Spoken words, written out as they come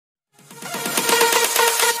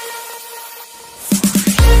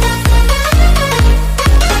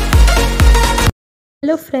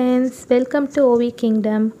Hello friends, welcome to OV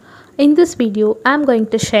Kingdom. In this video, I'm going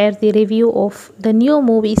to share the review of the new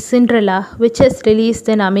movie Cinderella, which has released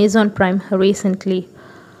in Amazon Prime recently.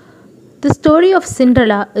 The story of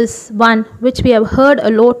Cinderella is one which we have heard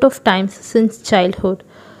a lot of times since childhood.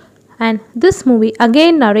 And this movie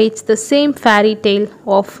again narrates the same fairy tale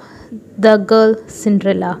of the girl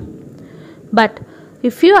Cinderella. But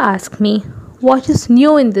if you ask me, what is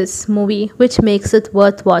new in this movie which makes it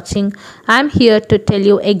worth watching? I'm here to tell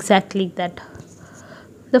you exactly that.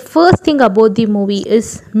 The first thing about the movie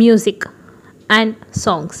is music and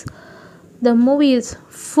songs. The movie is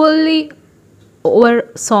fully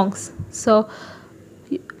over songs. So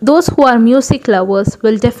those who are music lovers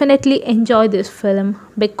will definitely enjoy this film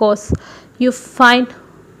because you find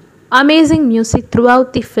amazing music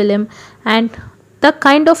throughout the film, and the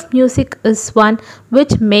kind of music is one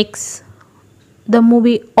which makes the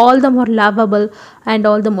movie all the more lovable and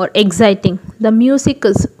all the more exciting. The music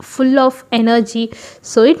is full of energy,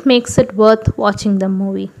 so it makes it worth watching the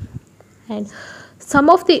movie. And some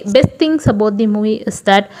of the best things about the movie is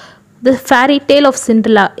that the fairy tale of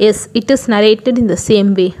Cinderella is narrated in the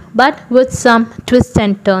same way, but with some twists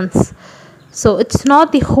and turns. So it's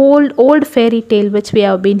not the whole old fairy tale which we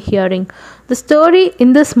have been hearing. The story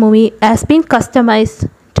in this movie has been customized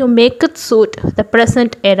to make it suit the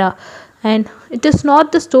present era. And it is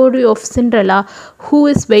not the story of Cinderella who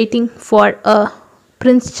is waiting for a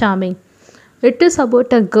Prince Charming. It is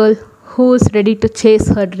about a girl who is ready to chase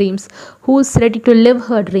her dreams, who is ready to live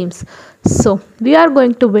her dreams. So we are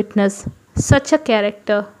going to witness such a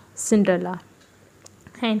character, Cinderella.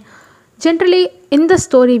 And generally in the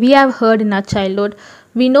story we have heard in our childhood,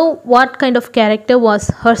 we know what kind of character was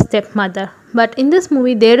her stepmother. But in this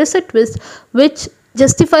movie there is a twist which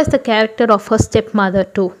justifies the character of her stepmother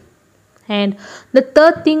too. And the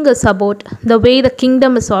third thing is about the way the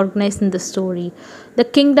kingdom is organized in the story, the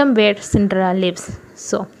kingdom where Cinderella lives.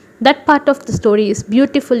 So that part of the story is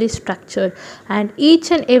beautifully structured, and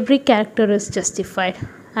each and every character is justified.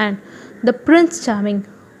 And the Prince Charming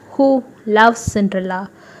who loves Cinderella,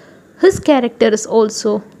 his character is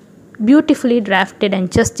also beautifully drafted and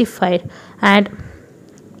justified, and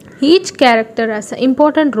each character has an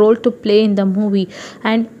important role to play in the movie,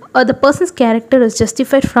 and the person's character is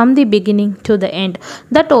justified from the beginning to the end.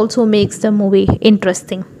 That also makes the movie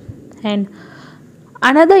interesting. And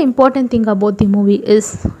another important thing about the movie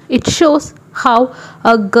is it shows how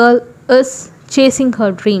a girl is chasing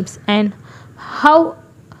her dreams and how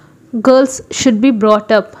girls should be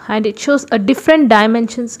brought up, and it shows a different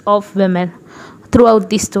dimensions of women throughout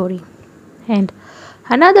the story. And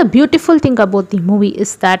another beautiful thing about the movie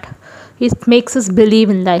is that it makes us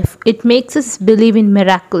believe in life. It makes us believe in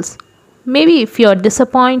miracles. Maybe if you're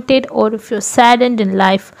disappointed or if you're saddened in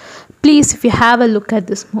life, please, if you have a look at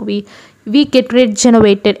this movie, we get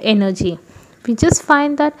regenerated energy. We just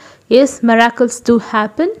find that yes, miracles do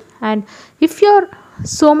happen, and if you're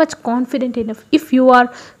so much confident enough, if you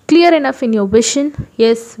are clear enough in your vision,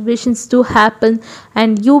 yes, visions do happen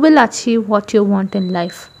and you will achieve what you want in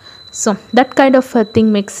life. So that kind of a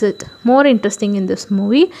thing makes it more interesting in this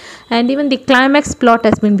movie. And even the climax plot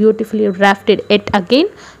has been beautifully drafted yet again,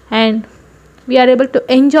 and we are able to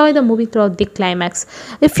enjoy the movie throughout the climax.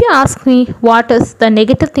 If you ask me what is the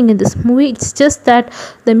negative thing in this movie, it's just that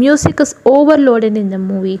the music is overloaded in the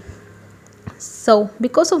movie. So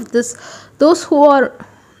because of this, those who are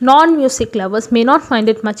non-music lovers may not find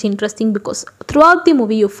it much interesting because throughout the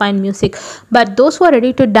movie you find music, but those who are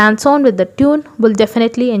ready to dance on with the tune will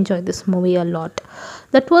definitely enjoy this movie a lot.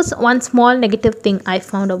 That was one small negative thing I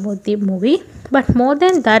found about the movie. But more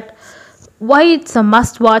than that, why it's a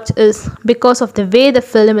must watch is because of the way the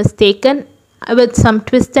film is taken with some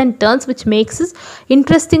twists and turns which makes it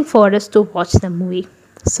interesting for us to watch the movie.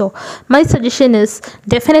 So my suggestion is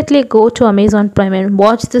definitely go to Amazon Prime and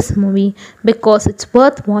watch this movie because it's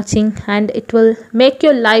worth watching, and it will make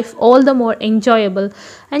your life all the more enjoyable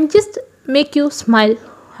and just make you smile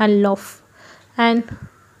and laugh, and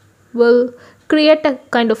will create a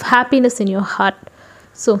kind of happiness in your heart.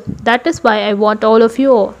 So that is why I want all of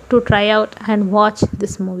you to try out and watch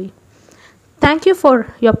this movie. Thank you for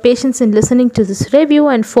your patience in listening to this review,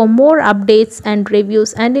 and for more updates and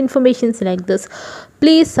reviews and informations like this,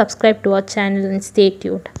 please subscribe to our channel and stay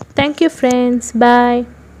tuned. Thank you friends. Bye.